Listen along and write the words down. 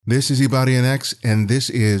This is Ibarian X, and this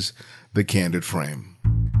is The Candid Frame.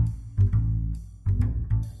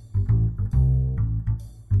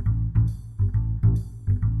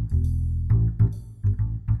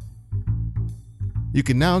 You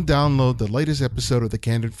can now download the latest episode of The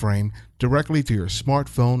Candid Frame directly to your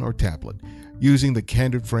smartphone or tablet using the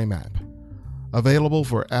Candid Frame app. Available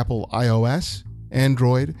for Apple iOS,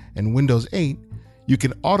 Android, and Windows 8, you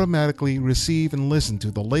can automatically receive and listen to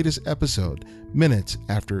the latest episode minutes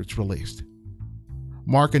after it's released.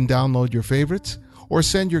 Mark and download your favorites or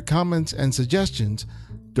send your comments and suggestions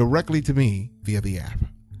directly to me via the app.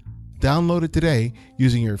 Download it today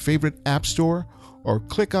using your favorite app store or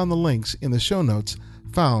click on the links in the show notes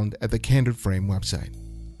found at the Candid Frame website.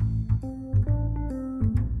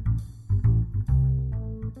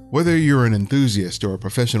 Whether you're an enthusiast or a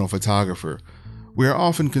professional photographer, we are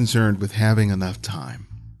often concerned with having enough time.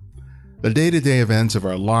 The day-to-day events of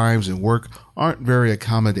our lives and work aren't very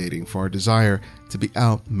accommodating for our desire to be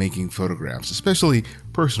out making photographs, especially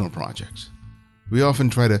personal projects. We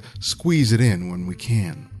often try to squeeze it in when we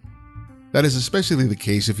can. That is especially the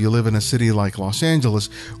case if you live in a city like Los Angeles,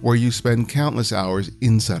 where you spend countless hours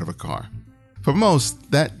inside of a car. For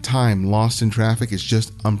most, that time lost in traffic is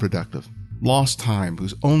just unproductive. Lost time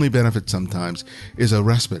whose only benefit sometimes is a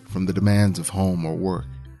respite from the demands of home or work.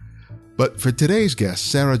 But for today's guest,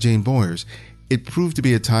 Sara Jane Boyers, it proved to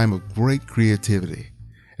be a time of great creativity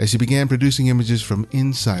as she began producing images from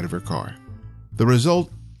inside of her car. The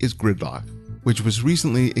result is Gridlock, which was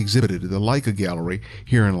recently exhibited at the Leica Gallery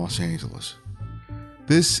here in Los Angeles.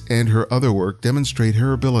 This and her other work demonstrate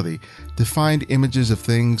her ability to find images of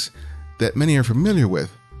things that many are familiar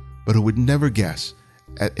with, but who would never guess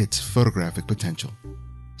at its photographic potential.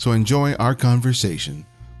 So enjoy our conversation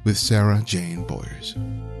with Sara Jane Boyers.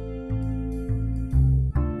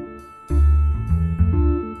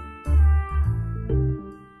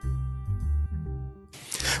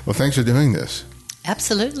 Well, thanks for doing this.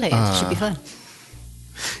 Absolutely. It should be fun.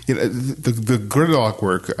 You know, the Gridlock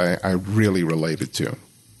work I really related to.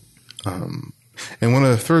 And one of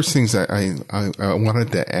the first things that I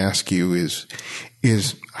wanted to ask you is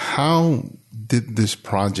how did this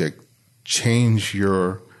project change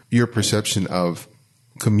your perception of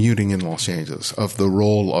commuting in Los Angeles, of the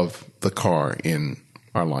role of the car in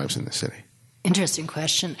our lives in the city? Interesting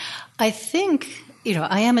question. I think,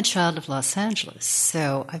 I am a child of Los Angeles,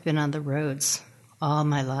 so I've been on the roads all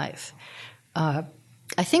my life. I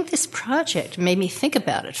think this project made me think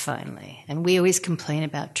about it finally. And we always complain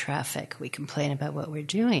about traffic. We complain about what we're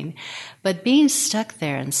doing. But being stuck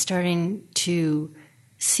there and starting to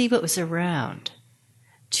see what was around,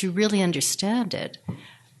 to really understand it,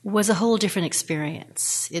 was a whole different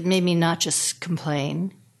experience. It made me not just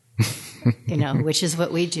complain, which is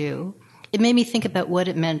what we do. It made me think about what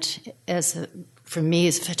it meant for me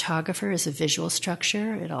as a photographer, as a visual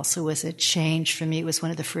structure. It also was a change for me. It was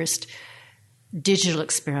one of the first digital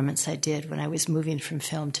experiments I did when I was moving from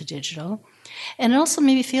film to digital. And it also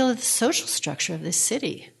made me feel the social structure of this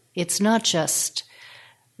city. It's not just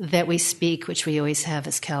that we speak, which we always have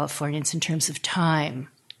as Californians, in terms of time.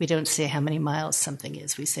 We don't say how many miles something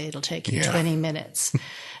is. We say it'll take you 20 minutes.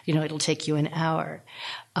 It'll take you an hour,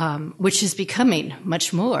 which is becoming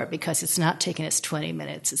much more because it's not taking us 20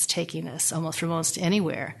 minutes. It's taking us almost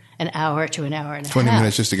anywhere, an hour to an hour and a half. 20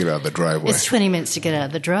 minutes just to get out of the driveway. It's 20 minutes to get out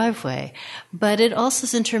of the driveway. But it also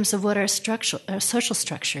is in terms of what our social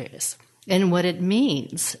structure is and what it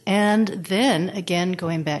means. And then, again,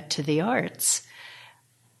 going back to the arts,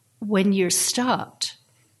 when you're stopped,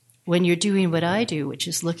 when you're doing what I do, which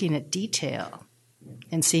is looking at detail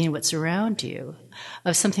and seeing what's around you,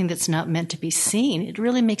 of something that's not meant to be seen, it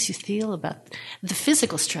really makes you feel about the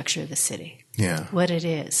physical structure of the city, what it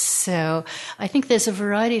is. So I think there's a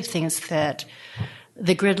variety of things that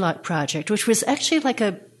the Gridlock project, which was actually like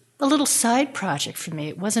a little side project for me.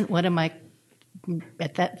 It wasn't one of my,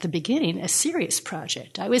 at the beginning, a serious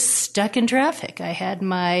project. I was stuck in traffic. I had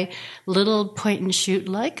my little point-and-shoot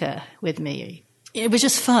Leica with me. It was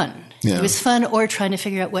just fun. Yeah. It was fun or trying to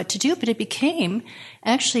figure out what to do, but it became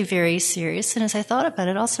actually very serious. And as I thought about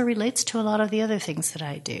it, it also relates to a lot of the other things that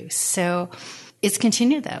I do. So it's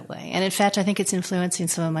continued that way. And in fact, I think it's influencing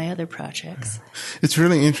some of my other projects. It's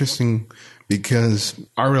really interesting because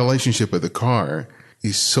our relationship with the car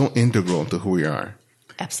is so integral to who we are.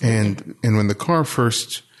 Absolutely. And when the car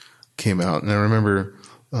first came out, and I remember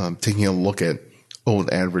taking a look at old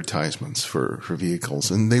advertisements for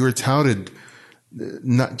vehicles, and they were touted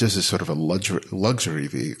not just as sort of a luxury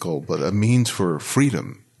vehicle, but a means for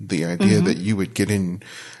freedom. The idea that you would get in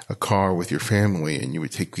a car with your family and you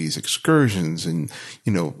would take these excursions and,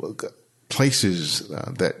 places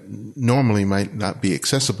that normally might not be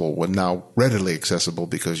accessible were now readily accessible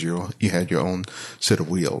because you had your own set of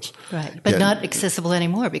wheels. Right, but not accessible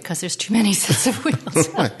anymore because there's too many sets of wheels.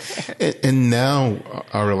 Right. And now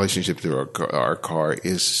our relationship to our car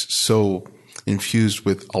is so infused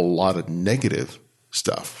with a lot of negative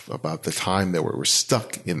stuff about the time that we were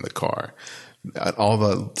stuck in the car, all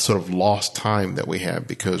the sort of lost time that we have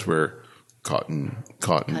because we're caught in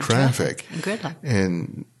traffic. And gridlock.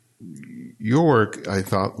 And your work, I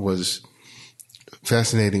thought, was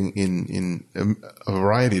fascinating in a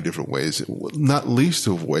variety of different ways, not least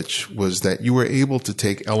of which was that you were able to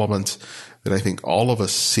take elements that I think all of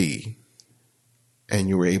us see, and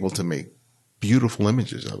you were able to make beautiful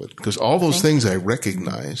images of it. Because all those things I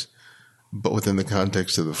recognize, but within the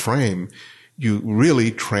context of the frame, you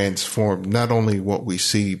really transformed not only what we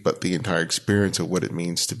see, but the entire experience of what it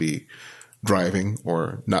means to be driving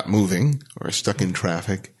or not moving or stuck in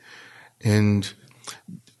traffic. And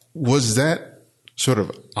was that sort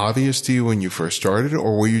of obvious to you when you first started,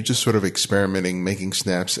 or were you just sort of experimenting, making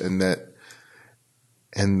snaps, and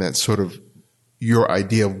that sort of your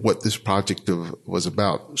idea of what this project was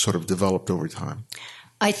about sort of developed over time?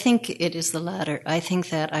 I think it is the latter. I think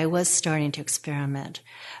that I was starting to experiment.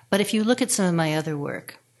 But if you look at some of my other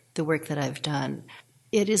work, the work that I've done,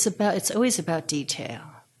 it's always about detail.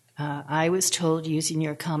 I was told, using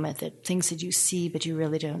your comment, that things that you see but you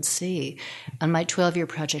really don't see. On my 12-year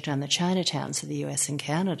project on the Chinatowns of the U.S. and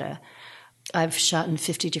Canada, I've shot in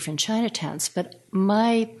 50 different Chinatowns, but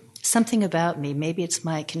something about me, maybe it's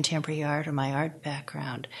my contemporary art or my art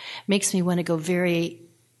background, makes me want to go very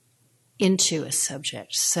into a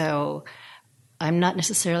subject. So I'm not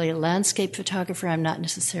necessarily a landscape photographer. I'm not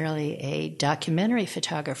necessarily a documentary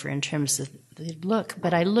photographer in terms of the look,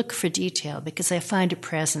 but I look for detail because I find a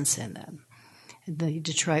presence in them. The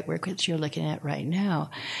Detroit work that you're looking at right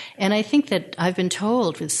now. And I think that I've been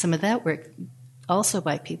told with some of that work also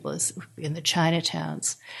by people in the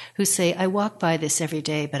Chinatowns who say, I walk by this every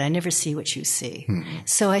day, but I never see what you see. Mm-hmm.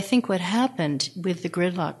 So I think what happened with the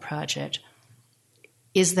Gridlock project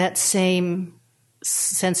is that same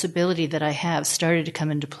sensibility that I have started to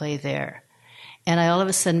come into play there. And I all of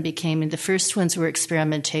a sudden became, and the first ones were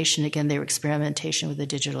experimentation. Again, they were experimentation with a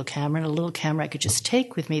digital camera and a little camera I could just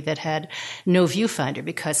take with me that had no viewfinder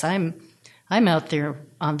because I'm out there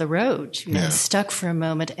on the road, stuck for a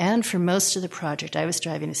moment. And for most of the project, I was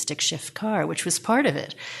driving a stick shift car, which was part of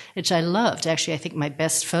it, which I loved. Actually, I think my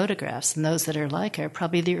best photographs, and those that are like are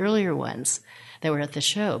probably the earlier ones that were at the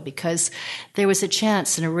show, because there was a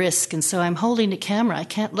chance and a risk. And so I'm holding a camera. I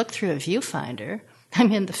can't look through a viewfinder.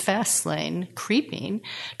 I'm in the fast lane, creeping,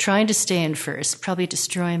 trying to stay in first, probably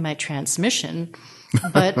destroying my transmission,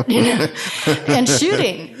 but, and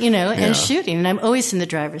shooting, and shooting. And I'm always in the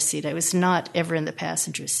driver's seat. I was not ever in the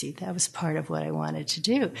passenger seat. That was part of what I wanted to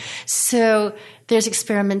do. So there's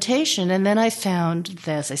experimentation. And then I found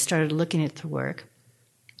that as I started looking at the work,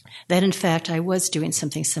 that in fact I was doing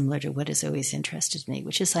something similar to what has always interested me,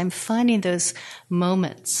 which is I'm finding those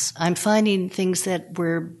moments. I'm finding things that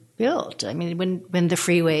were built. I mean, when the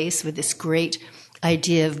freeways, with this great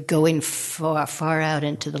idea of going far out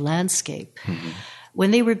into the landscape, mm-hmm.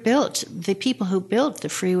 when they were built, the people who built the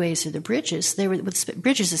freeways or the bridges, they were with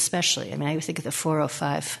bridges especially. I mean, I think of the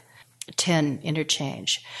 405-10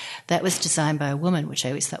 interchange. That was designed by a woman, which I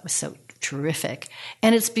always thought was so terrific.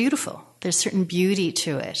 And it's beautiful. There's certain beauty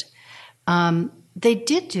to it. They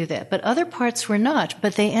did do that, but other parts were not,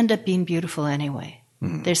 but they end up being beautiful anyway.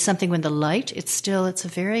 Mm-hmm. There's something when the light, it's a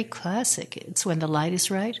very classic. It's when the light is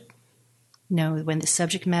right. When the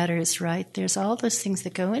subject matter is right. There's all those things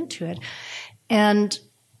that go into it. And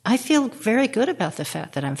I feel very good about the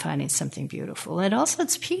fact that I'm finding something beautiful. And also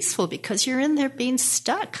it's peaceful because you're in there being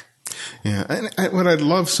stuck. Yeah, and what I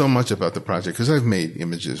love so much about the project, because I've made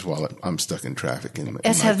images while I'm stuck in traffic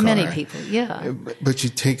as have many people, yeah. But you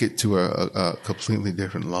take it to a completely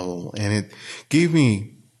different level, and it gave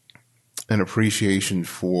me an appreciation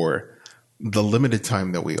for the limited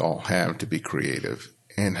time that we all have to be creative,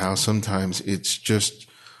 and how sometimes it's just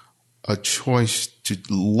a choice to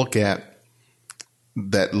look at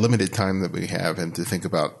that limited time that we have and to think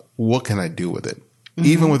about what can I do with it, mm-hmm.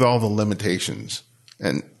 even with all the limitations.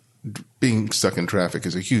 And being stuck in traffic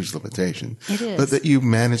is a huge limitation. It is. But that you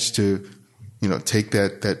managed to, take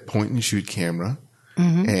that point and shoot camera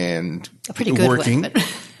mm-hmm. and a pretty good working, one,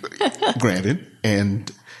 but. Granted,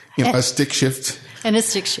 and a stick shift. And a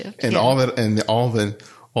stick shift. And all that, and all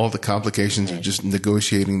the complications of just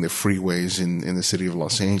negotiating the freeways in the city of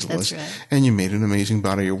Los Angeles. That's right. And you made an amazing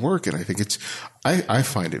body of work. And I think I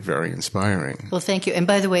find it very inspiring. Well, thank you. And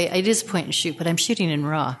by the way, it is point and shoot, but I'm shooting in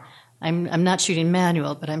RAW. I'm not shooting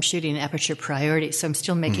manual, but I'm shooting aperture priority, so I'm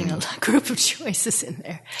still making a group of choices in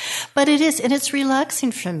there. But it is, and it's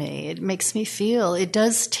relaxing for me. It makes me feel, it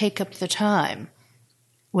does take up the time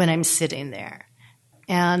when I'm sitting there.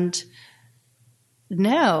 And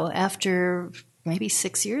now, after maybe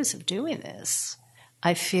 6 years of doing this,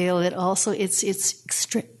 I feel that also it's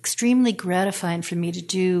extremely gratifying for me to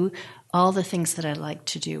do all the things that I like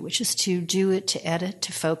to do, which is to do it, to edit,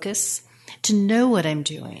 to focus, to know what I'm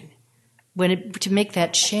doing. To make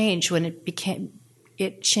that change when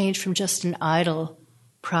it changed from just an idle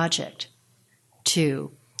project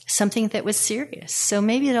to something that was serious. So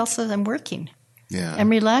maybe it also, I'm working. Yeah. I'm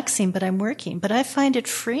relaxing, but I'm working. But I find it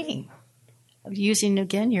freeing. Using,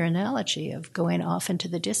 again, your analogy of going off into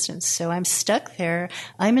the distance. So I'm stuck there.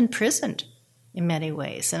 I'm imprisoned in many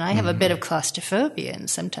ways. And I have a bit of claustrophobia. And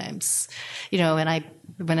sometimes, when I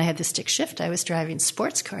had the stick shift, I was driving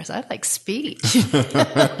sports cars. I like speed.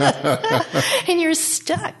 And you're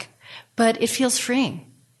stuck. But it feels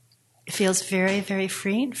freeing. It feels very, very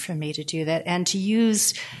freeing for me to do that. And to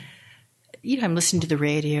use, I'm listening to the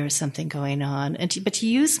radio or something going on. But to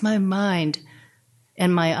use my mind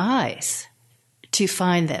and my eyes to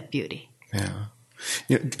find that beauty. Yeah.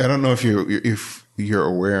 I don't know if you're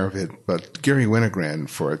aware of it, but Gary Winogrand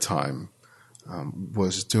for a time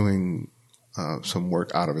was doing some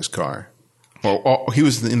work out of his car. Well, he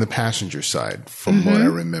was in the passenger side, from what I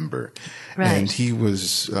remember, right. And he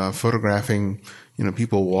was photographing,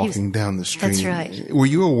 people walking down the street. That's right. Were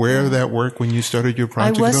you aware of that work when you started your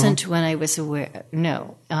project? I wasn't when I was aware.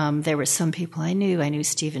 No, there were some people I knew. I knew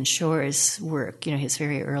Stephen Shore's work, his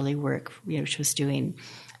very early work, which was doing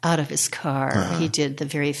out of his car. He did the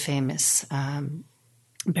very famous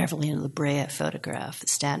Beverly and La Brea photograph.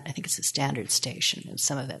 I think it's a Standard Station and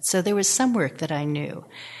some of that. So there was some work that I knew.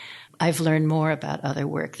 I've learned more about other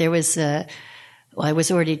work. There was I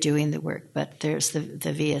was already doing the work, but there's the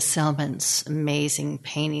Via Selman's amazing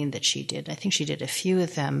painting that she did. I think she did a few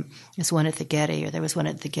of them. There's one at the Getty, or there was one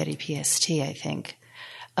at the Getty PST, I think,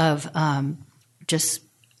 of just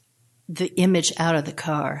the image out of the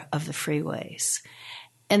car of the freeways.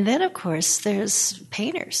 And then, of course, there's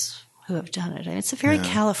painters who have done it. And it's a very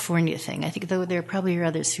California thing. I think, though, there probably are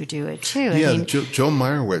others who do it, too. Yeah, Joe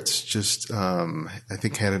Meyerowitz just, I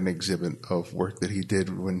think, had an exhibit of work that he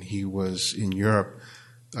did when he was in Europe,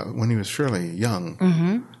 when he was fairly young,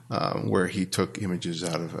 where he took images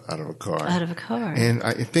out of a car. Out of a car. And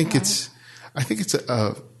I think it's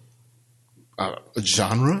a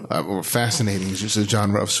genre, or fascinating, just a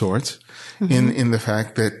genre of sorts, in the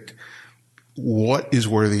fact that what is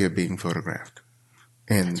worthy of being photographed.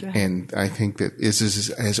 And right. And I think that this is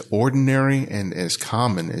as ordinary and as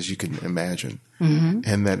common as you can imagine,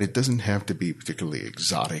 and that it doesn't have to be particularly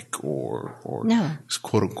exotic or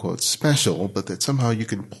quote unquote special, but that somehow you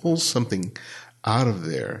can pull something out of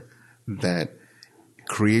there that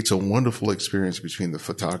creates a wonderful experience between the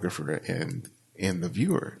photographer and the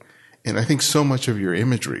viewer. And I think so much of your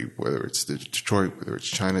imagery, whether it's the Detroit, whether it's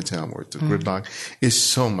Chinatown, or it's the gridlock, is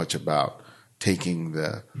so much about taking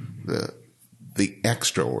the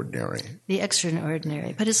extraordinary. The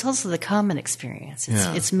extraordinary. But it's also the common experience.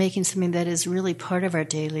 It's making something that is really part of our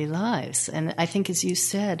daily lives. And I think, as you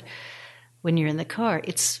said, when you're in the car,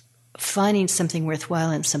 it's finding something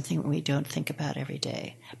worthwhile in something we don't think about every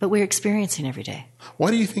day, but we're experiencing every day.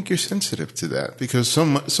 Why do you think you're sensitive to that? Because so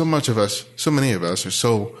many of us are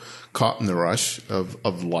so caught in the rush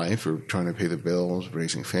of life, or trying to pay the bills,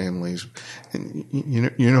 raising families, and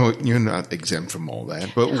you're not exempt from all that.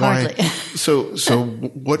 But Hardly. why? So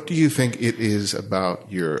what do you think it is about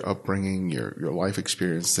your upbringing, your life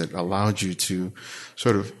experience, that allowed you to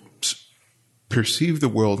sort of perceive the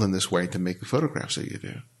world in this way, to make the photographs that you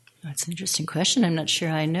do? That's an interesting question. I'm not sure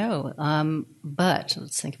I know, but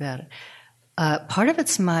let's think about it. Part of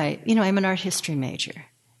it's I'm an art history major,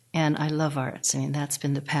 and I love arts. I mean, that's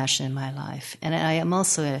been the passion in my life. And I am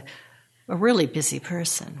also a really busy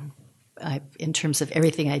person. In terms of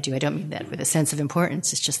everything I do, I don't mean that with a sense of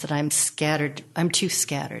importance. It's just that I'm scattered. I'm too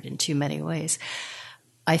scattered in too many ways.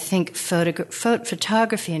 I think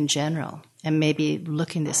photography in general, and maybe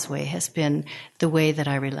looking this way, has been the way that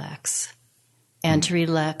I relax. And to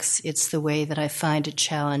relax, it's the way that I find a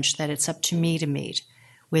challenge that it's up to me to meet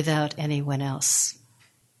without anyone else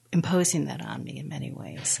imposing that on me in many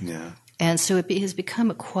ways. Yeah. And so it has become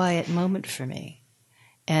a quiet moment for me.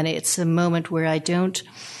 And it's a moment where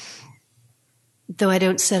though I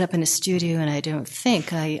don't set up in a studio and I don't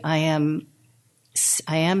think, I am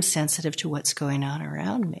sensitive to what's going on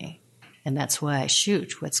around me. And that's why I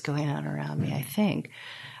shoot what's going on around me, I think.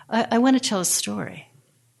 I want to tell a story.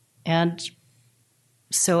 And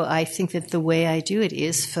So I think that the way I do it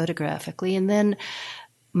is photographically. And then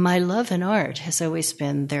my love in art has always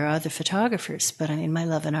been, there are other photographers, but I mean, my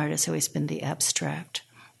love in art has always been the abstract,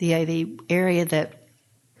 the area that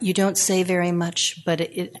you don't say very much, but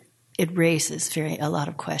it raises a lot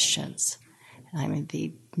of questions. I mean,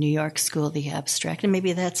 the New York school, the abstract, and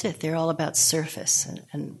maybe that's it. They're all about surface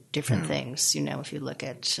and different things. You know, if you look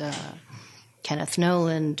at Kenneth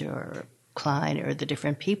Noland or Klein or the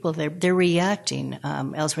different people, they're reacting.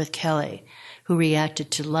 Ellsworth Kelly, who reacted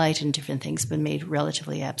to light and different things but made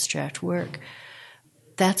relatively abstract work.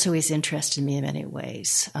 That's always interested me in many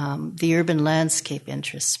ways. The urban landscape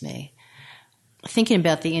interests me. Thinking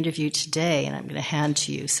about the interview today, and I'm going to hand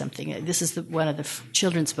to you something. This is one of the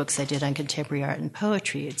children's books I did on contemporary art and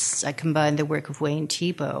poetry. I combined the work of Wayne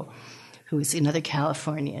Thiebaud, who is another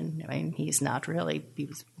Californian. I mean, he's not really, he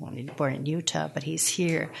was born in Utah, but he's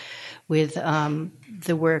here, with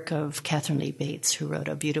the work of Catherine Lee Bates, who wrote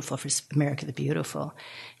for America the Beautiful.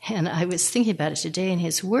 And I was thinking about it today, and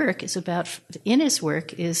his work is about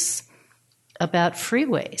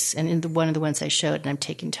freeways, and one of the ones I showed, and I'm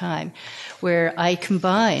taking time, where I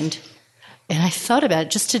combined, and I thought about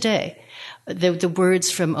it just today, the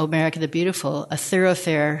words from America the Beautiful, a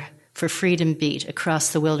thoroughfare for freedom beat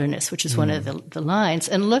across the wilderness, which is one of the lines,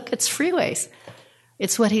 and look, it's freeways.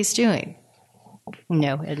 It's what he's doing.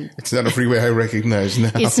 No, and it's not a freeway I recognize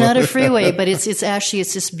now. It's not a freeway, but it's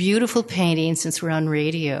this beautiful painting, since we're on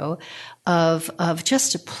radio, of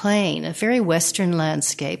just a plain, a very Western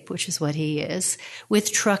landscape, which is what he is,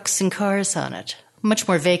 with trucks and cars on it, much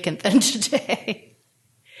more vacant than today.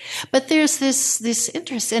 But there's this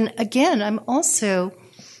interest, and again, I'm also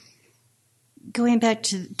going back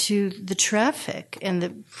to the traffic and the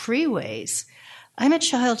freeways. I am a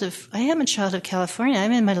child of California.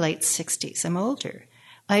 I'm in my late 60s. I'm older.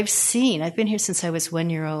 I've been here since I was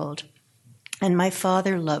 1 year old, and my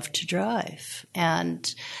father loved to drive.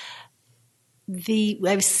 And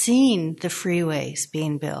I've seen the freeways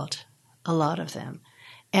being built, a lot of them,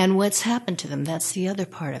 and what's happened to them. That's the other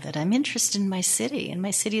part of it. I'm interested in my city, and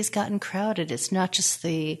my city has gotten crowded. It's not just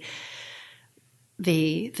the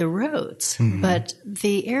roads, but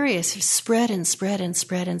the areas have spread and spread and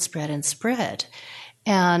spread and spread and spread,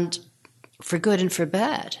 and for good and for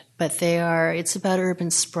bad. But it's about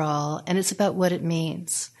urban sprawl, and it's about what it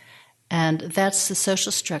means. And that's the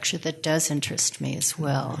social structure that does interest me as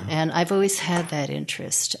well. And I've always had that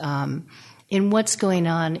interest in what's going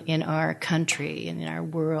on in our country and in our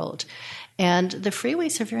world. And the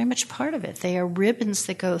freeways are very much part of it. They are ribbons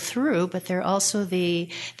that go through, but they're also they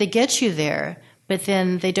get you there, but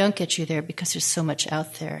then they don't get you there because there's so much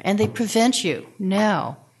out there. And they prevent you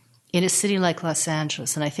now in a city like Los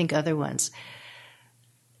Angeles, and I think other ones.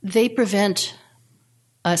 They prevent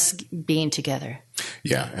us being together.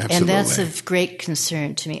 Yeah, absolutely. And that's of great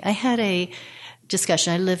concern to me. I had a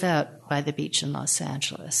discussion. I live out by the beach in Los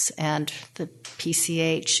Angeles, and the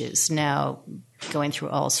PCH is now going through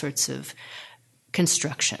all sorts of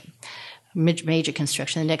construction, major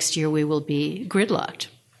construction. The next year we will be gridlocked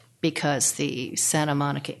because the Santa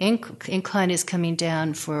Monica incline is coming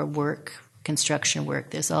down for construction work.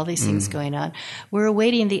 There's all these things going on. We're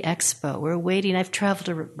awaiting the expo. I've traveled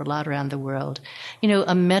a lot around the world. You know,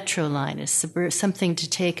 a metro line is something to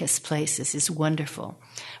take us places is wonderful.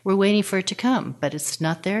 We're waiting for it to come, but it's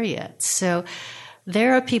not there yet. So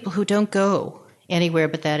there are people who don't go anywhere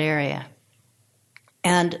but that area.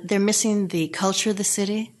 And they're missing the culture of the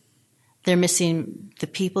city. They're missing the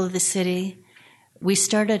people of the city. We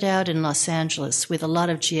started out in Los Angeles with a lot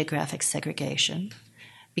of geographic segregation.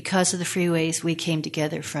 Because of the freeways, we came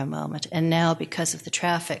together for a moment. And now, because of the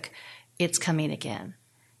traffic, it's coming again.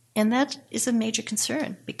 And that is a major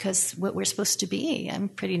concern, because what we're supposed to be, I'm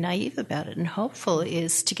pretty naive about it and hopeful,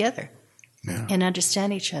 is together and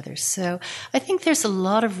understand each other. So I think there's a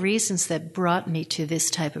lot of reasons that brought me to this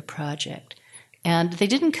type of project. And they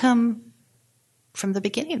didn't come from the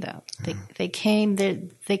beginning, though. They came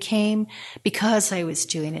because I was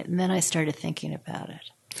doing it, and then I started thinking about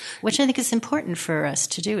it. Which I think is important for us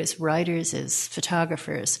to do as writers, as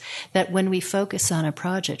photographers, that when we focus on a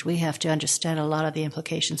project, we have to understand a lot of the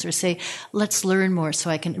implications, or say, let's learn more so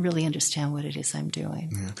I can really understand what it is I'm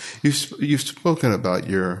doing. Yeah. You've spoken about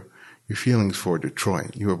your feelings for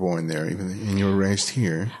Detroit. You were born there, and you were raised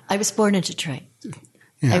here. I was born in Detroit.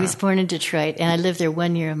 Yeah. I was born in Detroit, and I lived there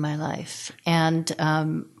 1 year of my life. And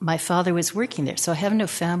my father was working there, so I have no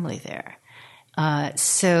family there.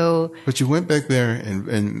 But you went back there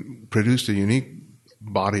and produced a unique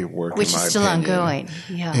body of work, which is still ongoing.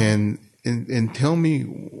 Yeah. And tell me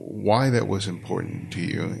why that was important to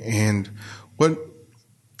you, and what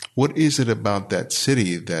is it about that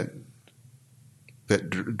city that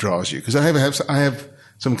that draws you? Because I have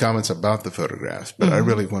some comments about the photographs, but I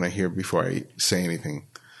really want to hear before I say anything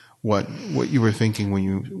what you were thinking when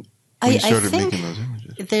you started making those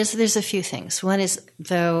images. There's a few things. One is,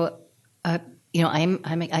 though,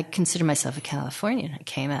 I consider myself a Californian. I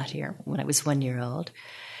came out here when I was 1 year old,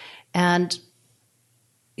 and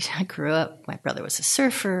I grew up. My brother was a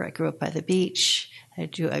surfer. I grew up by the beach. I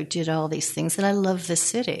did all these things, and I love the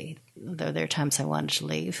city. Though there are times I wanted to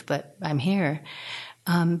leave, but I'm here.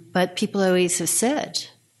 But people always have said,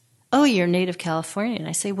 "Oh, you're native Californian." And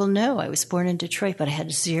I say, "Well, no, I was born in Detroit, but I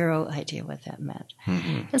had zero idea what that meant."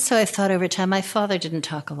 Mm-hmm. And so I thought over time. My father didn't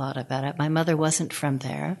talk a lot about it. My mother wasn't from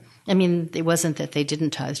there. I mean, it wasn't that they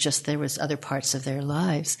didn't talk; it's just there was other parts of their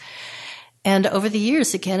lives. And over the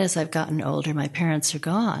years, again, as I've gotten older, my parents are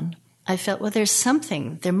gone. I felt, well, there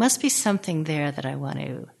must be something there that I want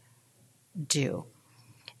to do.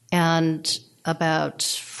 And about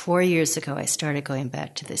 4 years ago, I started going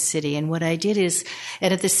back to the city. And what I did is,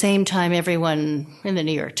 and at the same time, everyone in the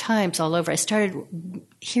New York Times, all over, I started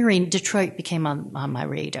hearing Detroit became on my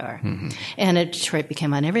radar. Mm-hmm. And Detroit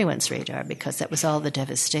became on everyone's radar because that was all the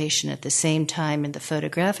devastation. At the same time, in the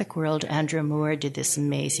photographic world, Andrew Moore did this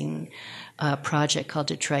amazing project called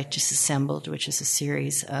Detroit Disassembled, which is a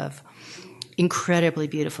series of incredibly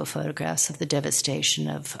beautiful photographs of the devastation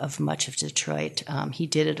of much of Detroit. He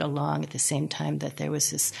did it along at the same time that there was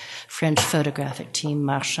this French photographic team,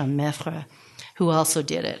 Marchand Meffre, who also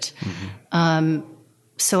did it. Mm-hmm.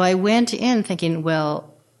 So I went in thinking,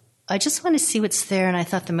 well, I just want to see what's there, and I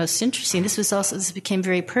thought the most interesting, this became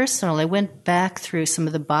very personal. I went back through some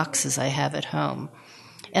of the boxes I have at home,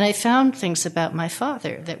 and I found things about my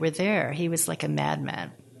father that were there. He was like a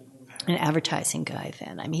madman. An advertising guy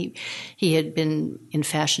then. I mean, he had been in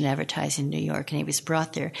fashion advertising in New York, and he was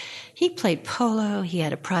brought there. He played polo. He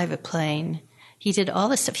had a private plane. He did all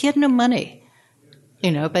this stuff. He had no money,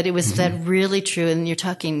 but it was that really true. And you're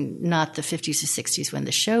talking not the 50s or 60s when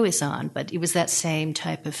the show is on, but it was that same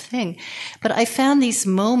type of thing. But I found these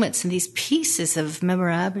moments and these pieces of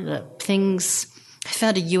memorabilia, things. I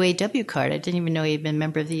found a UAW card. I didn't even know he'd been a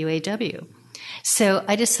member of the UAW. So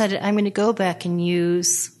I decided I'm going to go back and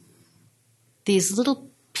use these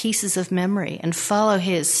little pieces of memory and follow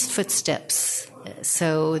his footsteps.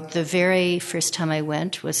 So the very first time I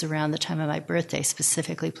went was around the time of my birthday,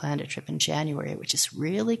 specifically planned a trip in January, which is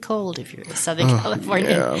really cold if you're in Southern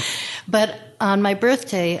California. Yeah. But on my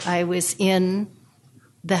birthday, I was in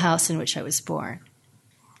the house in which I was born.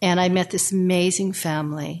 And I met this amazing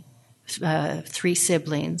family, 3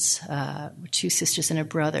 siblings, 2 sisters and a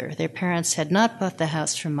brother. Their parents had not bought the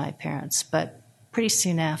house from my parents, but pretty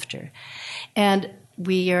soon after. And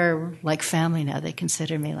we are like family now. They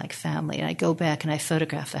consider me like family. And I go back and I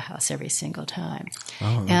photograph the house every single time.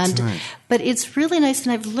 Oh, that's nice. But it's really nice.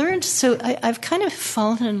 And I've learned, so I've kind of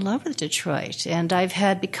fallen in love with Detroit. And I've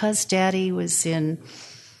had, because Daddy was in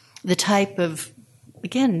the type of,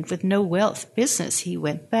 again, with no wealth business, he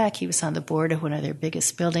went back. He was on the board of one of their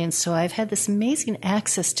biggest buildings. So I've had this amazing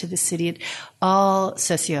access to the city at all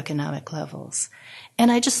socioeconomic levels.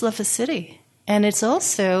 And I just love the city. And it's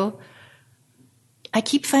also, I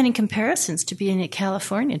keep finding comparisons to being a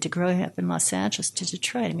Californian, to growing up in Los Angeles, to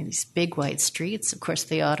Detroit. I mean, these big white streets, of course,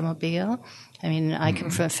 the automobile. I mean, I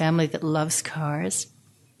come from a family that loves cars.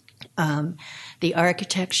 The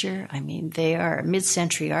architecture, I mean, they are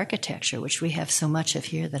mid-century architecture, which we have so much of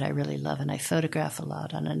here that I really love, and I photograph a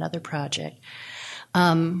lot on another project.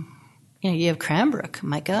 You have Cranbrook.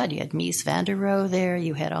 My God, you had Mies van der Rohe there.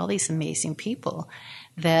 You had all these amazing people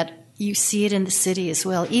that you see it in the city as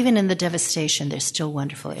well. Even in the devastation, there's still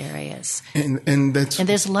wonderful areas. And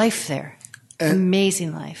there's life there.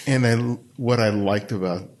 Amazing life. And what I liked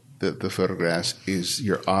about the photographs is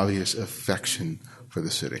your obvious affection for the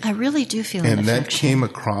city. I really do feel an affection. And that came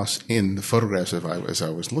across in the photographs as I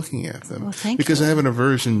was looking at them. Well, thank you. Because I have an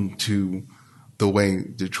aversion to the way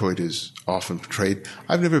Detroit is often portrayed.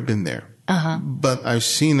 I've never been there. Uh-huh. But I've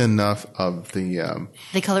seen enough of the...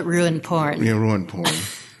 they call it ruin porn. Yeah, ruin porn.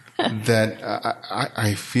 that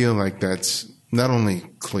I feel like that's not only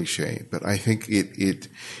cliche, but I think it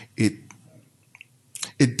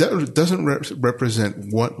doesn't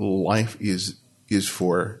represent what life is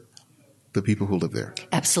for the people who live there.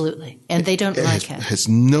 Absolutely, and they don't like it. It has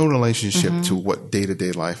no relationship to what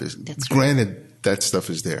day-to-day life is. That's Granted, that stuff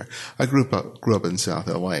is there. I grew up in South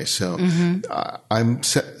LA, so I'm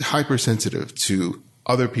hypersensitive to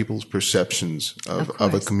other people's perceptions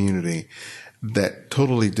of a community that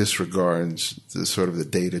totally disregards the sort of the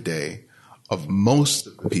day-to-day of most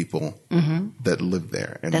of the people that live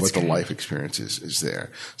there and what the life experience is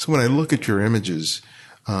there. So when I look at your images,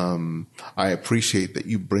 I appreciate that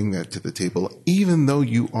you bring that to the table, even though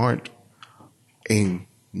you aren't a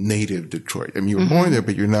native Detroit. I mean, you were born there,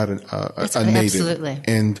 but you're not a native. Absolutely.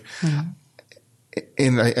 And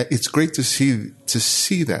it's great to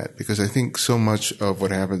see that, because I think so much of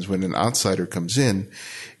what happens when an outsider comes in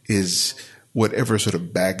is whatever sort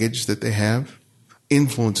of baggage that they have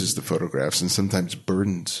influences the photographs and sometimes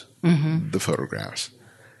burdens the photographs.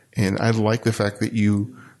 And I like the fact that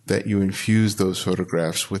you infuse those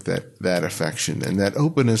photographs with that affection and that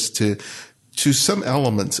openness to some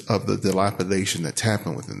elements of the dilapidation that's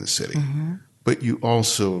happened within the city. But you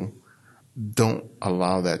also don't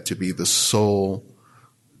allow that to be the sole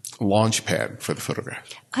launch pad for the photograph.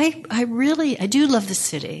 I do love the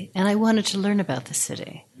city, and I wanted to learn about the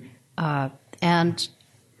city. And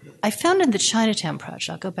I found in the Chinatown project,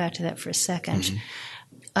 I'll go back to that for a second,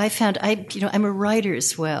 I found I'm a writer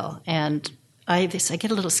as well, and I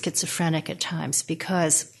get a little schizophrenic at times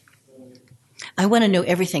because I want to know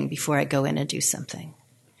everything before I go in and do something.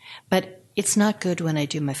 But it's not good when I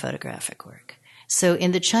do my photographic work. So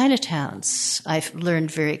in the Chinatowns, I've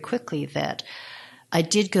learned very quickly that I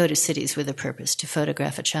did go to cities with a purpose to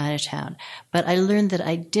photograph a Chinatown, but I learned that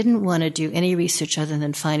I didn't want to do any research other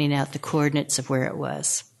than finding out the coordinates of where it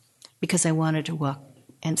was, because I wanted to walk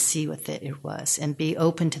and see what it was and be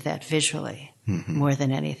open to that visually more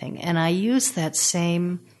than anything. And I used that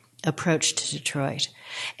same approach to Detroit.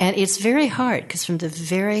 And it's very hard because from the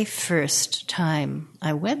very first time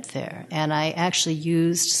I went there, and I actually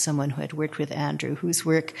used someone who had worked with Andrew, whose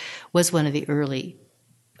work was one of the early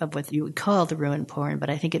of what you would call the ruin porn, but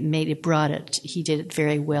I think he did it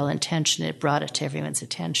very well intentioned. It brought it to everyone's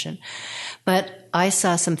attention. But I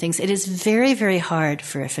saw some things. It is very, very hard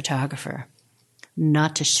for a photographer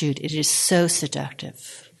not to shoot. It is so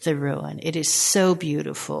seductive, the ruin. It is so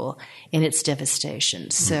beautiful in its devastation.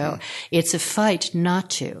 So it's a fight not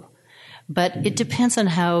to. But it depends on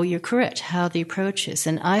how you're correct, how the approach is.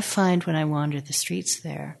 And I find when I wander the streets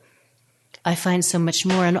there, I find so much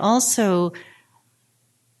more. And also,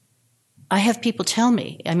 I have people tell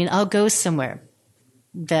me, I'll go somewhere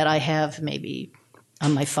that I have maybe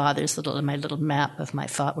on my little map of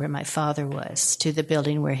where my father was, to the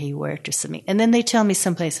building where he worked or something. And then they tell me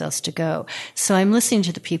someplace else to go. So I'm listening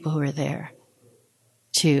to the people who are there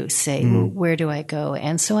to say, well, where do I go?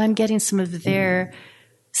 And so I'm getting some of their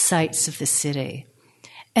sights of the city.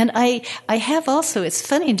 And I have also, it's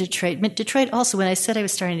funny in Detroit also, when I said I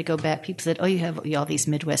was starting to go back, people said, oh, you have all these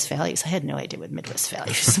Midwest values. I had no idea what Midwest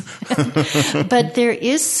values. But there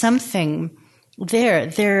is something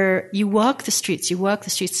there. You walk the streets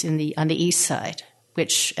on the east side,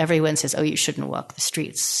 which everyone says, oh, you shouldn't walk the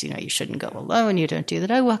streets. You shouldn't go alone. You don't do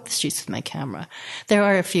that. I walk the streets with my camera. There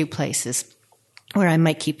are a few places where I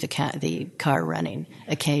might keep the car running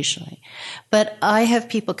occasionally. But I have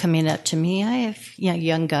people coming up to me. I have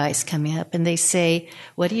young guys coming up, and they say,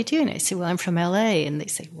 what do you do? And I say, well, I'm from L.A. And they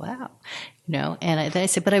say, wow. And then I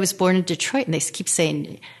say, but I was born in Detroit. And they keep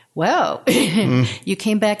saying, wow, you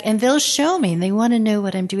came back. And they'll show me, and they want to know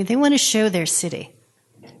what I'm doing. They want to show their city.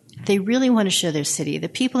 They really want to show their city. The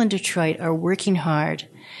people in Detroit are working hard.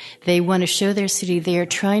 They want to show their city. They are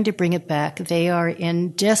trying to bring it back. They are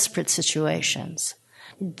in desperate situations.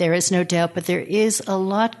 There is no doubt, but there is a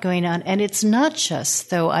lot going on. And it's not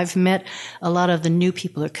just, though I've met a lot of the new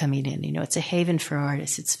people who are coming in. It's a haven for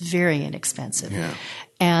artists. It's very inexpensive. Yeah.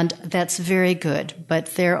 And that's very good. But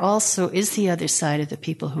there also is the other side of the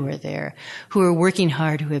people who are there, who are working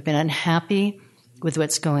hard, who have been unhappy with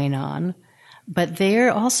what's going on. But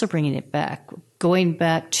they're also bringing it back, going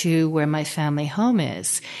back to where my family home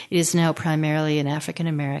is. It is now primarily an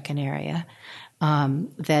African-American area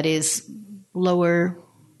that is lower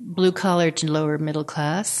blue-collar to lower middle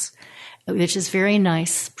class, which is very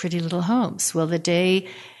nice, pretty little homes. Well, the day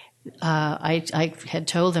I had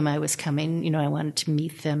told them I was coming, I wanted to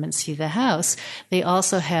meet them and see the house,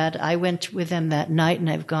 I went with them that night, and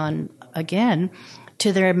I've gone again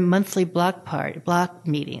to their monthly block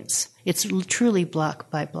meetings. It's truly block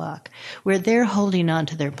by block, where they're holding on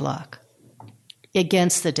to their block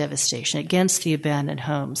against the devastation, against the abandoned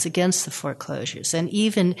homes, against the foreclosures. And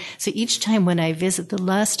even, so each time when I visit, the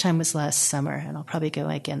last time was last summer, and I'll probably go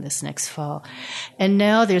again this next fall. And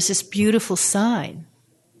now there's this beautiful sign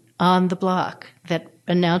on the block that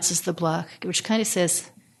announces the block, which kind of says,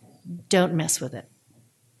 don't mess with it.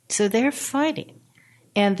 So they're fighting.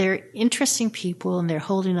 And they're interesting people, and they're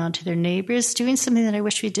holding on to their neighbors, doing something that I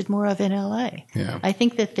wish we did more of in L.A. Yeah. I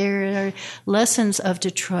think that there are lessons of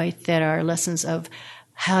Detroit that are lessons of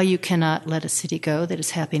how you cannot let a city go that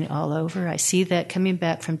is happening all over. I see that coming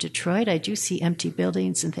back from Detroit. I do see empty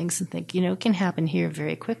buildings and things and think, it can happen here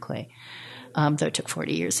very quickly. though it took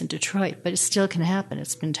 40 years in Detroit, but it still can happen.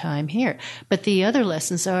 It's been time here. But the other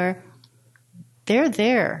lessons are they're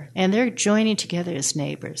there, and they're joining together as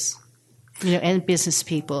neighbors, and business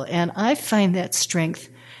people. And I find that strength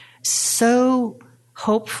so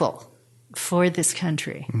hopeful for this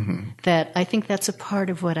country that I think that's a part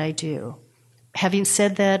of what I do. Having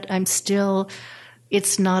said that,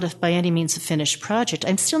 it's not by any means a finished project.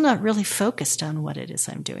 I'm still not really focused on what it is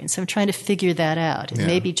I'm doing. So I'm trying to figure that out. It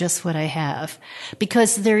may be just what I have.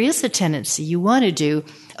 Because there is a tendency you want to do,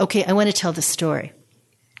 okay, I want to tell the story.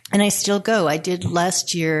 And I still go. I did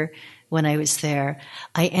last year when I was there.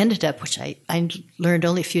 I ended up, which I learned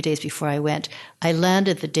only a few days before I went, I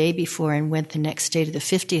landed the day before and went the next day to the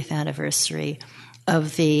 50th anniversary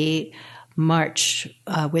of the march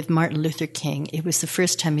with Martin Luther King. It was the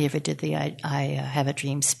first time he ever did the I Have a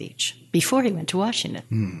Dream speech before he went to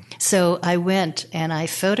Washington. So I went and I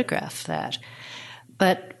photographed that.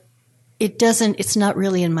 But it's not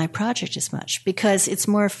really in my project as much because it's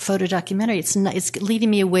more photo documentary. It's leading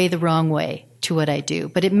me away the wrong way to what I do,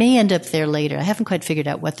 but it may end up there later. I haven't quite figured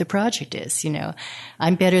out what the project is.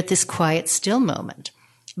 I'm better at this quiet, still moment,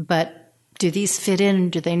 but do these fit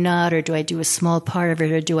in? Do they not? Or do I do a small part of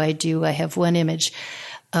it? Or I have one image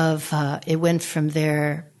of, it went from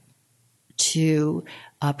there to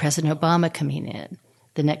President Obama coming in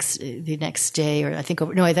the next day, or I think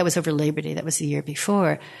that was over Labor Day. That was the year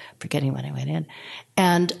before, forgetting when I went in.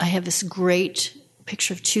 And I have this great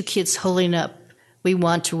picture of two kids holding up "We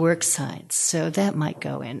want to work" signs. So that might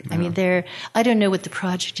go in. Yeah. I mean, I don't know what the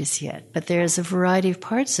project is yet, but there's a variety of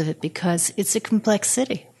parts of it because it's a complex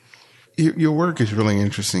city. Your work is really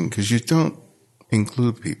interesting because you don't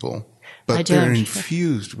include people, but they're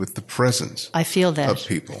infused with the presence I feel that. Of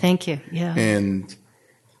people. Thank you. Yeah. And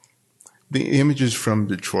the images from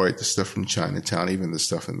Detroit, the stuff from Chinatown, even the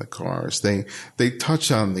stuff in the cars, they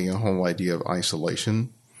touch on the whole idea of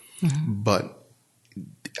isolation, but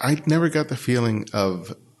I never got the feeling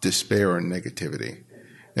of despair or negativity.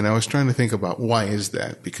 And I was trying to think about why is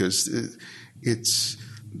that? Because it's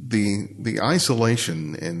the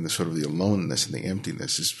isolation and the sort of the aloneness and the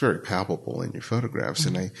emptiness is very palpable in your photographs.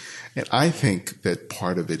 And I think that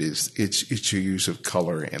part of it is it's your use of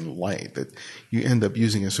color and light, that you end up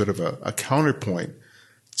using a sort of a counterpoint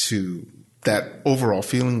to that overall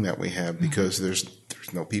feeling that we have because there's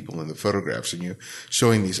no people in the photographs and you're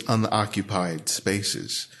showing these unoccupied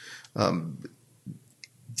spaces. Do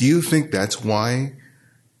you think that's why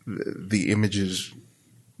the images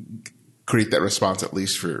create that response, at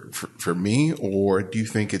least for me, or do you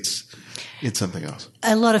think it's something else?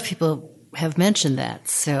 A lot of people have mentioned that,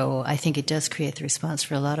 so I think it does create the response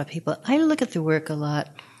for a lot of people. I look at the work a lot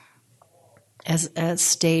as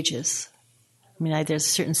stages. I mean, there's a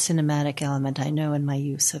certain cinematic element I know in my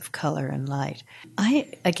use of color and light.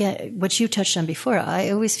 Again, what you touched on before, I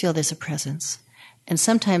always feel there's a presence. And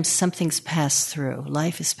sometimes something's passed through.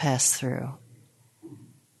 Life is passed through.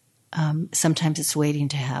 Sometimes it's waiting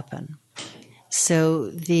to happen. So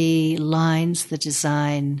the lines, the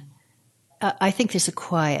design, I think there's a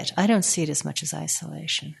quiet. I don't see it as much as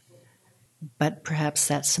isolation. But perhaps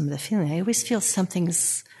that's some of the feeling. I always feel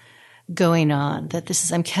something's going on,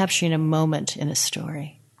 that I'm capturing a moment in a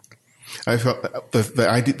story. I felt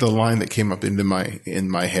the line that came up in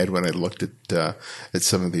my head when I looked at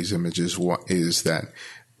some of these images is that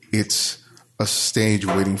it's a stage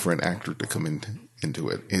waiting for an actor to come into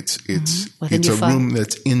it. It's a room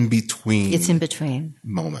that's in between. It's in between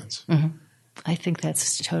moments. I think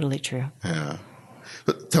that's totally true. Yeah,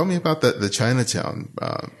 but tell me about the Chinatown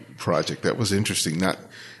project. That was interesting.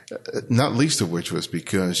 Not least of which was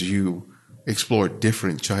because you explored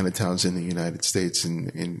different Chinatowns in the United States and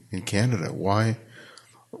in Canada. Why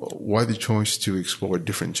the choice to explore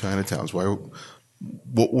different Chinatowns?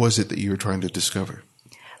 What was it that you were trying to discover?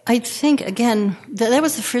 I think, again, that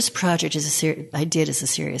was the first project I did as a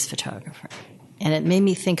serious photographer. And it made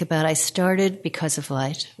me think about, I started because of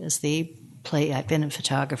light as the play. I've been a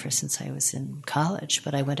photographer since I was in college,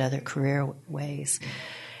 but I went other career ways.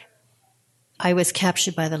 I was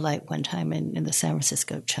captured by the light one time in the San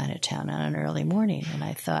Francisco Chinatown on an early morning, and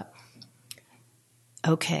I thought,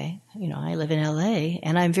 okay, I live in L.A.,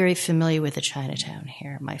 and I'm very familiar with the Chinatown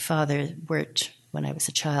here. My father worked, when I was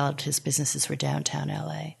a child, his businesses were downtown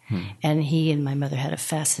L.A., and he and my mother had a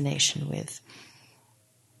fascination with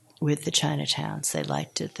the Chinatowns. They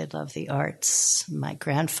liked it. They loved the arts. My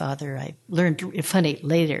grandfather, I learned, funny,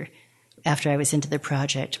 later, after I was into the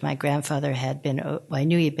project, my grandfather I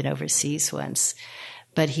knew he had been overseas once,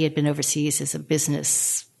 but he had been overseas as a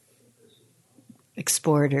business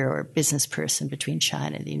exporter or business person between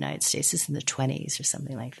China and the United States. This is in the 1920s or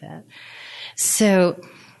something like that. So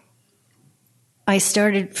I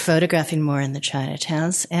started photographing more in the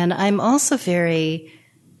Chinatowns, and I'm also very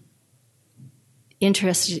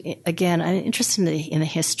interested in the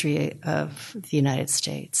history of the United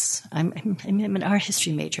States. I'm an art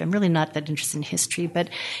history major. I'm really not that interested in history, but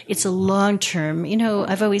it's a long-term,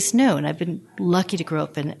 I've always known. I've been lucky to grow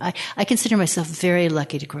up I consider myself very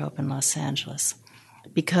lucky to grow up in Los Angeles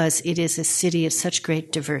because it is a city of such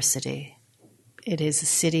great diversity. It is a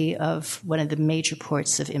city of one of the major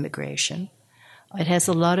ports of immigration. It has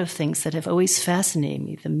a lot of things that have always fascinated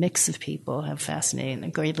me. The mix of people have fascinated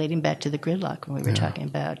me, relating back to the gridlock when we were talking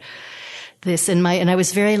about this. And I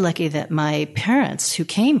was very lucky that my parents, who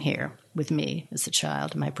came here with me as a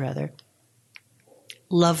child, my brother,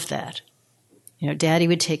 loved that. Daddy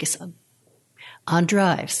would take us on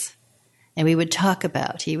drives, and we would talk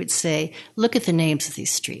about, he would say, look at the names of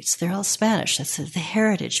these streets. They're all Spanish. That's the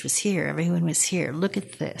heritage was here. Everyone was here. Look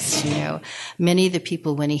at this. Many of the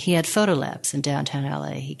people, when he had photo labs in downtown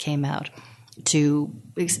LA, he came out to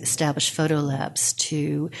establish photo labs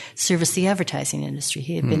to service the advertising industry.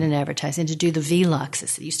 He had been in advertising to do the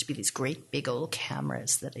Veloxes. It used to be these great big old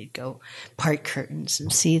cameras that he'd go part curtains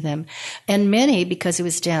and see them. And many, because it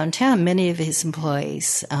was downtown, many of his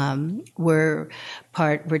employees were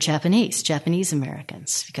Japanese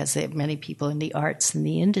Americans, because they had many people in the arts and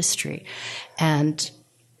the industry. And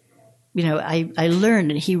I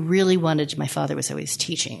learned, and he really wanted, my father was always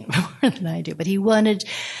teaching more than I do, but he wanted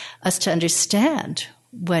us to understand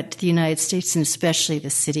what the United States, and especially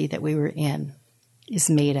the city that we were in, is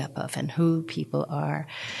made up of and who people are.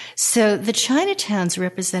 So the Chinatowns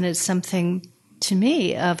represented something to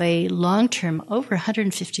me of a long-term, over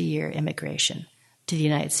 150-year immigration to the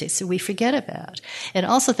United States that we forget about. And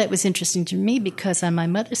also that was interesting to me because on my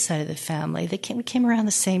mother's side of the family, they came around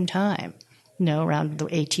the same time. Around the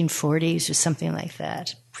 1840s or something like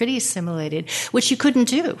that. Pretty assimilated, which you couldn't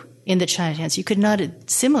do in the Chinatowns. You could not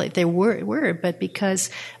assimilate. There were, but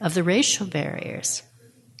because of the racial barriers,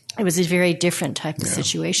 it was a very different type of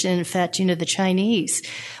situation. In fact, the Chinese,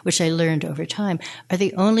 which I learned over time, are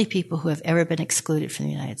the only people who have ever been excluded from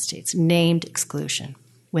the United States, named exclusion.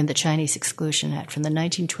 When the Chinese Exclusion Act from the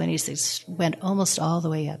 1920s, they went almost all the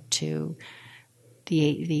way up to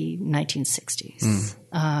the 1960s.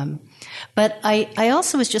 But I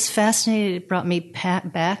also was just fascinated. It brought me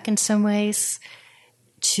back in some ways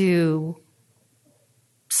to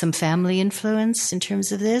some family influence in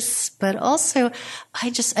terms of this. But also,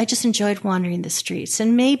 I just enjoyed wandering the streets.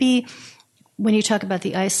 And maybe when you talk about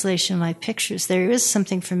the isolation of my pictures, there is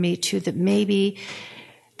something for me, too, that maybe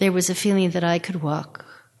there was a feeling that I could walk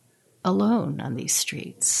alone on these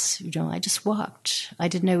streets. I just walked. I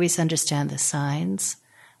didn't always understand the signs.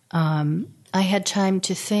 I had time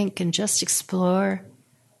to think and just explore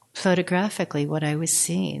photographically what I was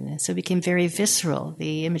seeing. And so it became very visceral.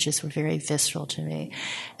 The images were very visceral to me.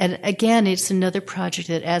 And again, it's another project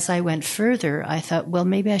that as I went further, I thought, well,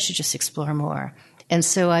 maybe I should just explore more. And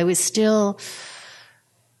so I was still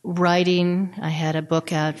writing. I had a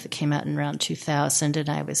book out that came out in around 2000, and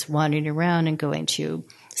I was wandering around and going to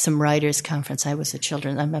some writers' conference.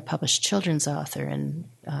 I'm a published children's author and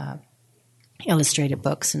illustrated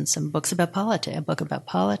books and some books about politics, a book about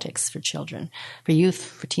politics for children, for youth,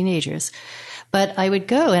 for teenagers. But I would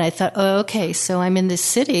go and I thought, oh, okay, so I'm in this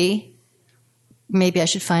city. Maybe I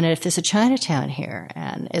should find out if there's a Chinatown here.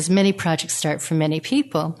 And as many projects start for many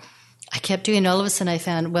people, I kept doing, all of a sudden I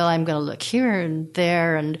found, well, I'm going to look here and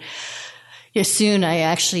there, and soon I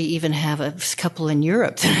actually even have a couple in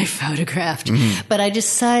Europe that I photographed. Mm-hmm. But I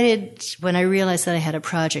decided when I realized that I had a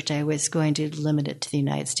project, I was going to limit it to the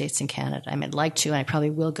United States and Canada. I mean, I'd like to, and I probably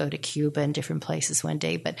will go to Cuba and different places one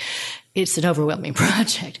day, but it's an overwhelming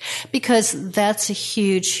project because that's a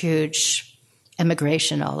huge, huge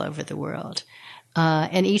immigration all over the world.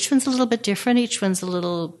 And each one's a little bit different. Each one's a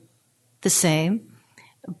little the same.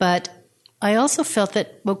 But I also felt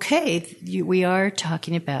that, okay, we are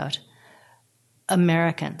talking about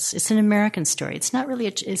Americans. It's an American story. It's not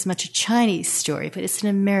really as much a Chinese story, but it's an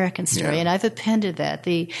American story. Yeah. And I've appended that.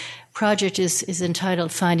 The project is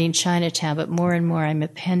entitled Finding Chinatown, but more and more I'm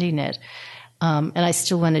appending it. And I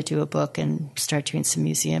still want to do a book and start doing some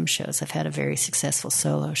museum shows. I've had a very successful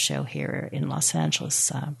solo show here in Los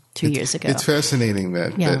Angeles 2 years ago. It's fascinating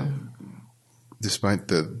that despite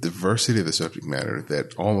the diversity of the subject matter,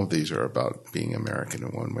 that all of these are about being American in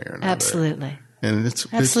one way or another. Absolutely. And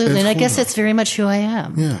it's absolutely, and I guess that's very much who I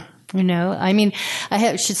am. Yeah, I mean,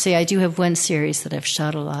 should say I do have one series that I've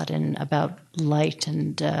shot a lot in about light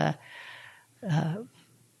and a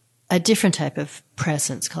different type of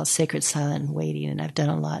presence called Sacred Silent and Waiting, and I've done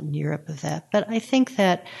a lot in Europe of that. But I think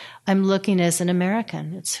that I'm looking as an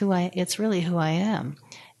American. It's really who I am,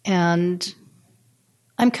 and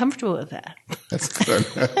I'm comfortable with that. That's good.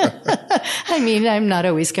 I mean, I'm not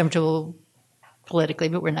always comfortable politically,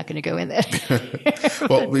 but we're not going to go in that.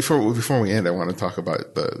 Well, before we end, I want to talk about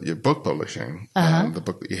your book publishing. The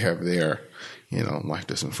book that you have there, Life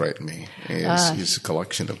Doesn't Frighten Me, is a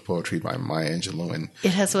collection of poetry by Maya Angelou and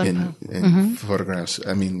it has one and photographs.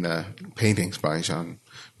 Paintings by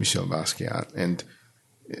Jean-Michel Basquiat. And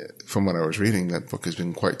from what I was reading, that book has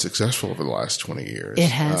been quite successful over the last 20 years.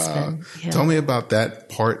 It has been. Yeah. Tell me about that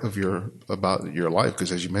part of your life,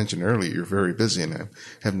 because as you mentioned earlier, you're very busy, and I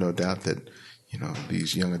have no doubt that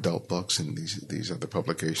these young adult books and these other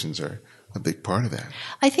publications are a big part of that.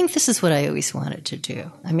 I think this is what I always wanted to do.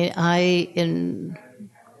 I mean,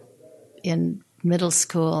 in middle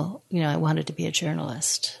school, I wanted to be a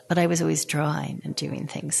journalist, but I was always drawing and doing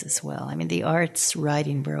things as well. I mean, the arts,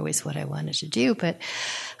 writing were always what I wanted to do, but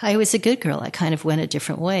I was a good girl. I kind of went a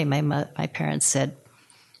different way. My parents said,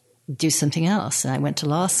 do something else, and I went to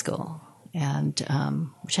law school. And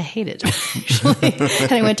which I hated, actually.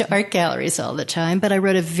 And I went to art galleries all the time, but I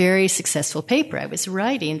wrote a very successful paper. I was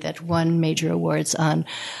writing that won major awards on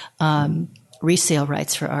resale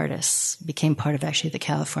rights for artists, became part of actually the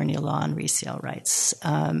California law on resale rights.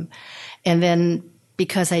 And then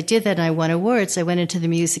because I did that and I won awards, I went into the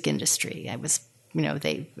music industry. I was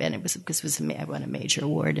I won a major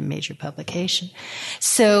award in major publication.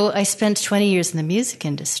 So I spent 20 years in the music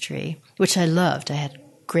industry, which I loved. I had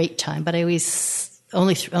great time, but I always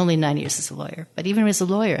only 9 years as a lawyer. But even as a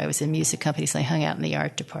lawyer, I was in music companies. And I hung out in the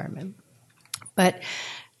art department. But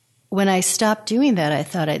when I stopped doing that, I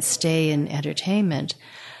thought I'd stay in entertainment.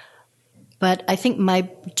 But I think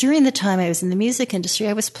during the time I was in the music industry,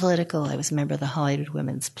 I was political. I was a member of the Hollywood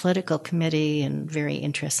Women's Political Committee and very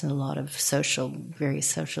interested in a lot of very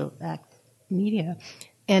social media.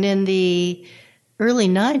 And in the early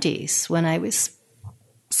 90s, when I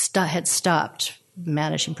had stopped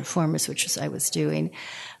managing performers, which I was doing,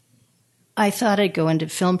 I thought I'd go into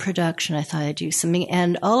film production. I thought I'd do something.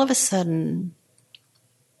 And all of a sudden,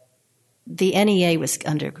 the NEA was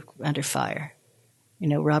under fire.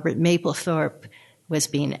 Robert Mapplethorpe was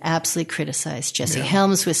being absolutely criticized. Jesse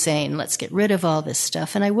Helms was saying, let's get rid of all this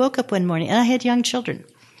stuff. And I woke up one morning, and I had young children.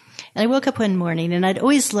 And I woke up one morning, and I'd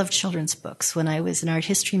always loved children's books. When I was an art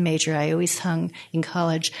history major, I always hung in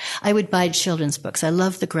college. I would buy children's books. I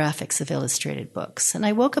loved the graphics of illustrated books. And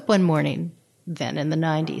I woke up one morning then in the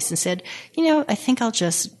 90s and said, I think I'll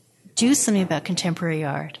just do something about contemporary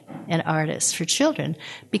art and artists for children,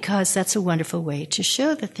 because that's a wonderful way to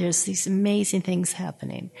show that there's these amazing things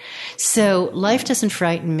happening. So Life Doesn't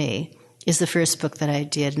Frighten Me is the first book that I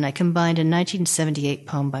did, and I combined a 1978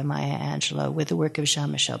 poem by Maya Angelou with the work of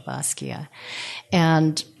Jean-Michel Basquiat,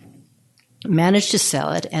 and managed to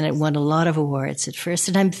sell it, and it won a lot of awards at first,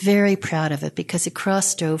 and I'm very proud of it because it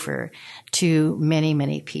crossed over to many,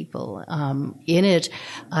 many people. In it,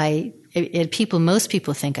 most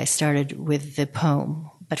people think I started with the poem,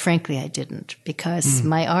 but frankly I didn't, because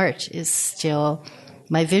my art is still...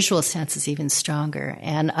 My visual sense is even stronger.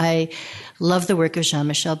 And I love the work of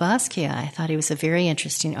Jean-Michel Basquiat. I thought he was a very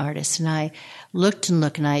interesting artist. And I looked,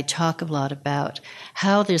 and I talk a lot about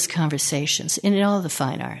how there's conversations in all the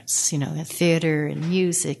fine arts, in theater and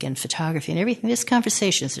music and photography and everything. There's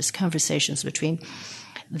conversations. There's conversations between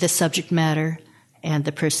the subject matter and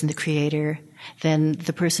the person, the creator, then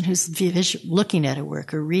the person who's looking at a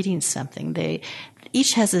work or reading something. They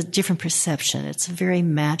each has a different perception. It's a very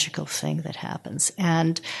magical thing that happens.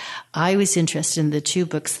 And I was interested in the two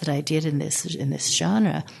books that I did in this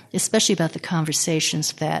genre, especially about the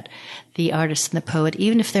conversations that the artist and the poet,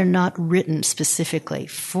 even if they're not written specifically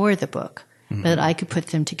for the book, but I could put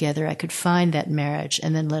them together. I could find that marriage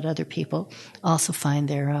and then let other people also find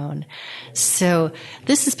their own. So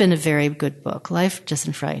this has been a very good book. Life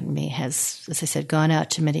Doesn't Frighten Me has, as I said, gone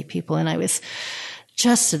out to many people. And I was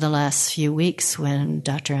just in the last few weeks when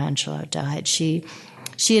Dr. Angelou died. She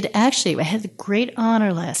had actually, I had the great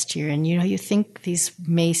honor last year, and you think these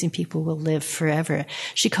amazing people will live forever.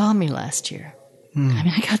 She called me last year. I mean,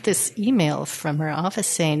 I got this email from her office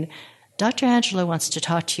saying, Dr. Angelou wants to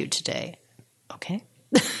talk to you today. Okay.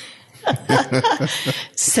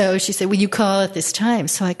 So she said, will you call at this time?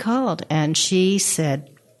 So I called, and she said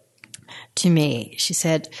to me, she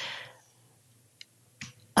said,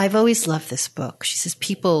 I've always loved this book. She says,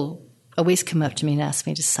 people always come up to me and ask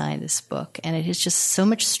me to sign this book, and it has just so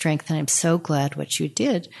much strength, and I'm so glad what you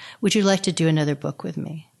did. Would you like to do another book with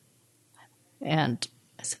me? And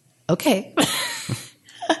I said, okay.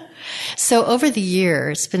 So over the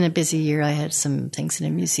year, it's been a busy year. I had some things in a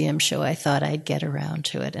museum show. I thought I'd get around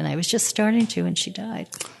to it, and I was just starting to, and she died.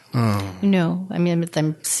 Oh. I mean,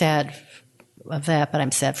 I'm sad of that, but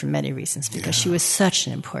I'm sad for many reasons because she was such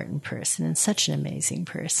an important person and such an amazing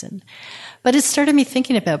person. But it started me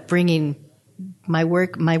thinking about bringing my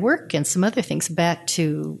work and some other things back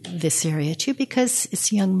to this area too, because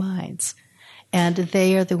it's young minds. And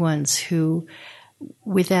they are the ones who,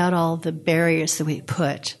 without all the barriers that we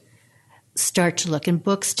put, start to look. And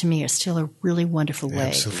books, to me, are still a really wonderful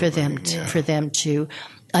way for them to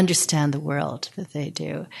understand the world that they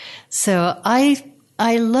do. So I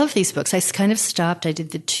love these books. I kind of stopped. I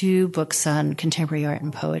did the 2 books on contemporary art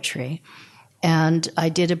and poetry. And I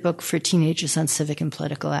did a book for teenagers on civic and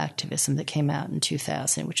political activism that came out in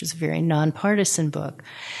 2000, which is a very nonpartisan book,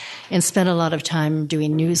 and spent a lot of time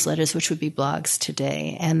doing newsletters, which would be blogs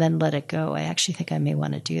today, and then let it go. I actually think I may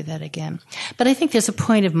want to do that again. But I think there's a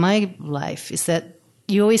point of my life is that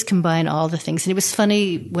you always combine all the things. And it was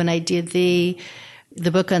funny when I did the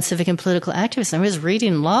book on civic and political activism, I was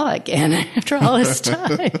reading law again after all this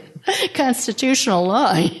time, constitutional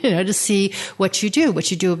law, to see what you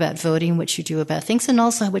do about voting, what you do about things, and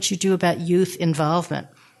also what you do about youth involvement.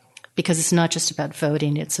 Because it's not just about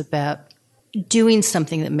voting, it's about doing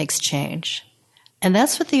something that makes change. And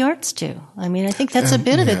that's what the arts do. I mean, I think that's a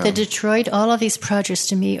bit of it. The Detroit, all of these projects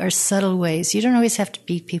to me are subtle ways. You don't always have to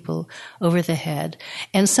beat people over the head.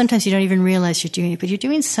 And sometimes you don't even realize you're doing it, but you're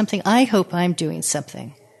doing something. I hope I'm doing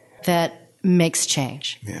something that makes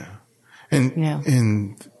change. Yeah.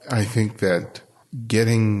 And I think that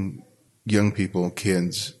getting young people,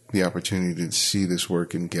 kids, the opportunity to see this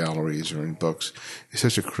work in galleries or in books is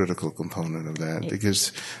such a critical component of that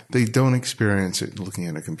because they don't experience it looking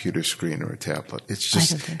at a computer screen or a tablet. It's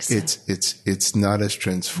just, I don't think so. It's not as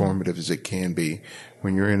transformative as it can be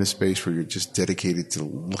when you're in a space where you're just dedicated to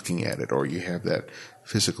looking at it or you have that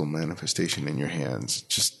physical manifestation in your hands.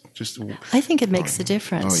 I think it makes a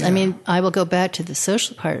difference. Oh, yeah. I mean, I will go back to the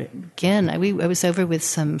social part again. I was over with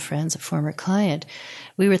some friends, a former client.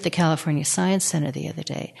 We were at the California Science Center the other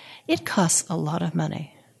day. It costs a lot of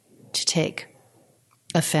money to take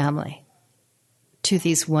a family to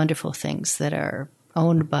these wonderful things that are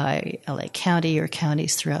owned by LA County or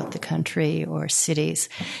counties throughout the country or cities.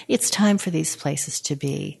 It's time for these places to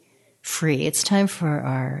be free. It's time for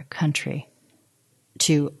our country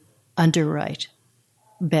to underwrite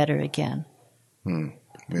better again. Amen.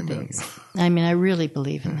 I mean, I really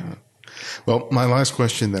believe in that. Well, my last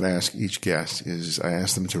question that I ask each guest is I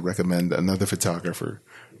ask them to recommend another photographer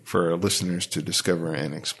for our listeners to discover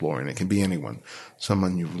and explore. And it can be anyone,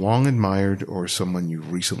 someone you've long admired or someone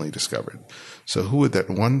you've recently discovered. So who would that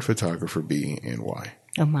one photographer be and why?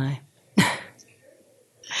 Oh, my.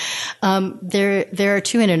 There are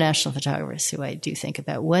 2 international photographers who I do think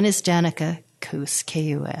about. One is Danica Kus,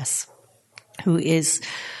 K-U-S, who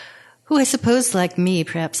I suppose, like me,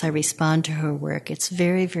 perhaps I respond to her work. It's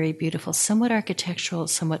very, very beautiful, somewhat architectural,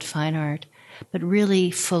 somewhat fine art, but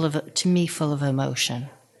really full of emotion.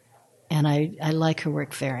 And I like her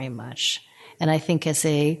work very much. And I think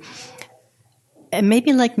and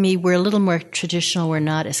maybe like me, we're a little more traditional. We're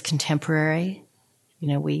not as contemporary.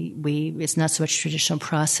 It's not so much traditional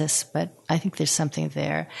process, but I think there's something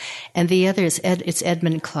there. And the other is it's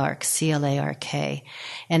Edmund Clark, C-L-A-R-K.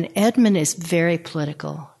 And Edmund is very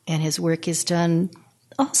political, and his work is done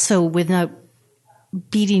also without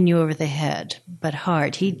beating you over the head, but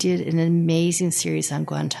hard. He did an amazing series on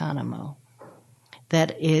Guantanamo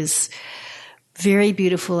that is very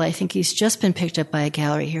beautiful. I think he's just been picked up by a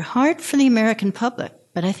gallery here. Hard for the American public.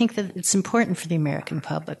 But I think that it's important for the American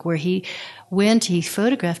public, where he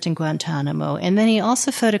photographed in Guantanamo, and then he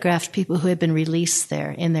also photographed people who had been released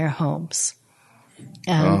there in their homes.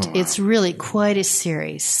 And it's really quite a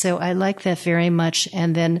series. So I like that very much.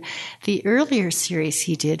 And then the earlier series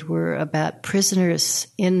he did were about prisoners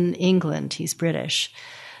in England, he's British,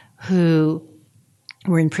 who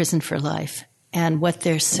were in prison for life, and what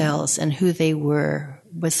their cells and who they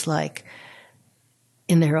was like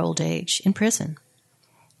in their old age in prison.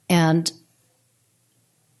 And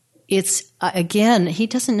it's, again, he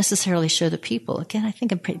doesn't necessarily show the people. Again, I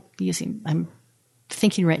think I'm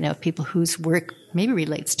thinking right now of people whose work maybe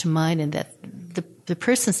relates to mine, and that the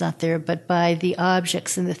person's not there, but by the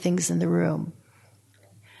objects and the things in the room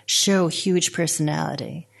show huge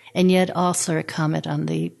personality, and yet also a comment on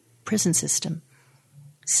the prison system.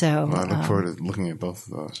 So I look forward to looking at both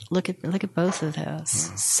of those. Look at both of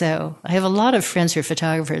those. So I have a lot of friends who are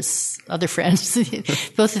photographers, other friends.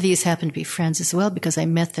 Both of these happen to be friends as well because I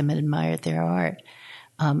met them and admired their art.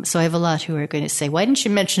 So I have a lot who are going to say, why didn't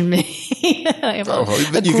you mention me? I have a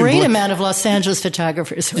great amount of Los Angeles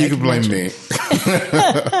photographers. You can blame me.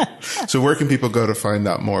 So where can people go to find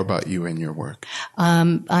out more about you and your work?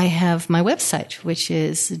 I have my website, which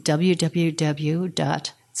is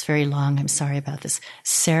www.sarajones.com. It's very long. I'm sorry about this.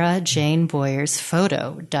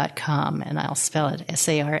 SaraJaneBoyersPhoto.com, and I'll spell it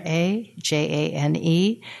SaraJane,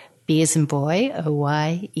 B as in boy,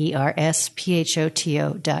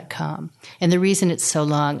 OYERSPHOTO.com. And the reason it's so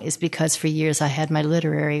long is because for years I had my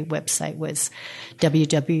literary website was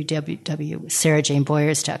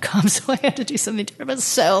www.sarajaneboyers.com, so I had to do something different. It was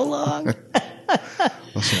so long. Well,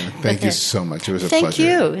 Sarah, thank you so much. It was a pleasure. Thank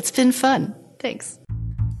you. It's been fun. Thanks.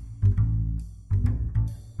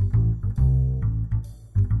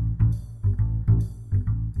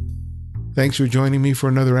 Thanks for joining me for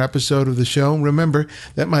another episode of the show. Remember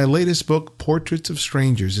that my latest book, Portraits of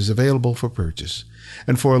Strangers, is available for purchase.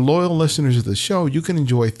 And for loyal listeners of the show, you can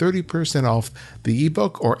enjoy 30% off the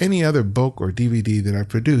ebook or any other book or DVD that I've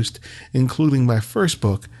produced, including my first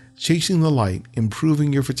book, Chasing the Light,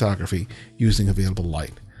 Improving Your Photography Using Available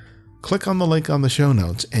Light. Click on the link on the show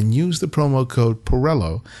notes and use the promo code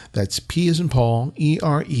PORELLO, that's P as in Paul,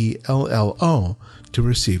 ERELLO, to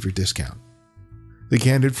receive your discount. The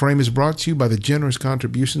Candid Frame is brought to you by the generous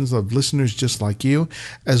contributions of listeners just like you,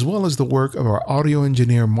 as well as the work of our audio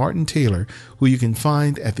engineer, Martin Taylor, who you can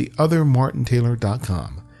find at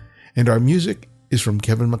theothermartintaylor.com. And our music is from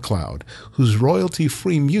Kevin MacLeod, whose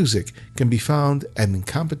royalty-free music can be found at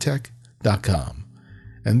incompetech.com.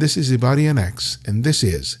 And this is Ibadian X, and this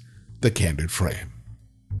is The Candid Frame.